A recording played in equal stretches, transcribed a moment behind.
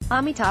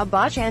Amitabh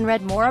Bachchan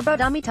read more about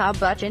Amitabh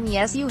Bachchan.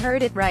 Yes, you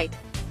heard it right.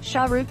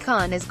 Shah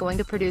Rukh is going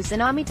to produce an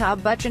Amitabh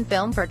Bachchan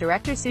film for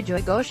director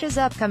Sujoy Ghosh's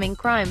upcoming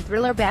crime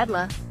thriller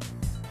Badla.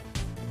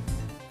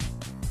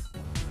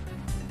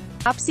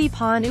 Taapsee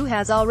Pannu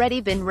has already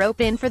been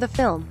roped in for the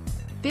film.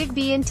 Big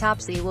B and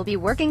Taapsee will be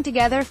working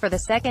together for the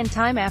second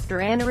time after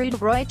Anirudh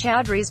Roy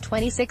Chowdhury's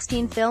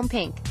 2016 film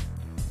Pink.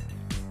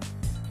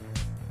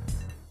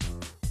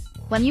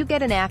 When you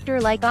get an actor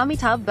like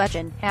Amitabh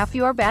Bachchan, half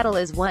your battle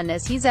is won,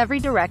 as he's every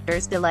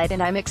director's delight,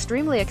 and I'm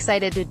extremely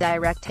excited to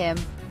direct him.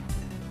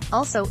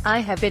 Also, I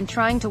have been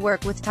trying to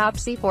work with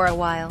Taapsee for a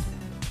while.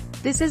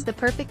 This is the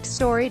perfect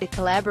story to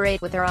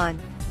collaborate with her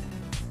on.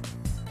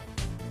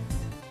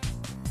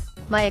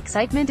 My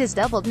excitement is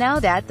doubled now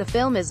that the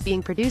film is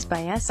being produced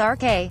by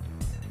SRK.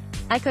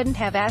 I couldn't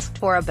have asked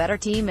for a better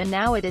team, and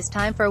now it is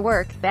time for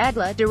work,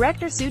 Badla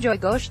director Sujoy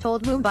Ghosh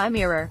told Mumbai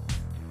Mirror.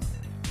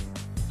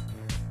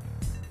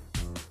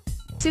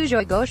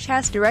 Sujoy Ghosh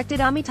has directed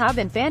Amitabh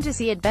in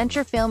fantasy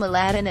adventure film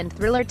Aladdin and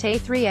thriller Tay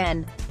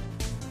 3N.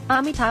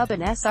 Amitabh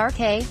and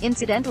SRK,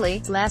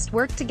 incidentally, last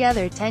worked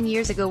together 10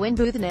 years ago in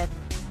Boothnath.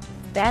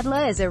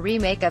 Badla is a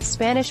remake of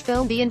Spanish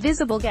film The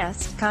Invisible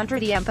Guest,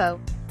 Contratiempo.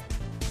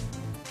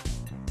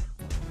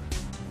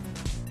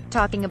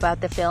 Talking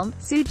about the film,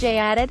 Sujoy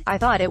added, "I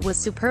thought it was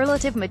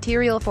superlative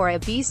material for a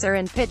B-sir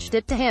and pitched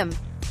it to him.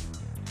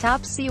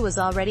 Taapsee was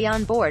already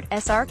on board.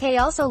 SRK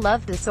also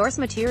loved the source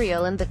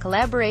material and the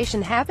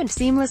collaboration happened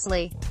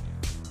seamlessly.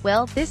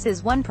 Well, this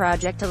is one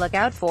project to look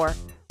out for."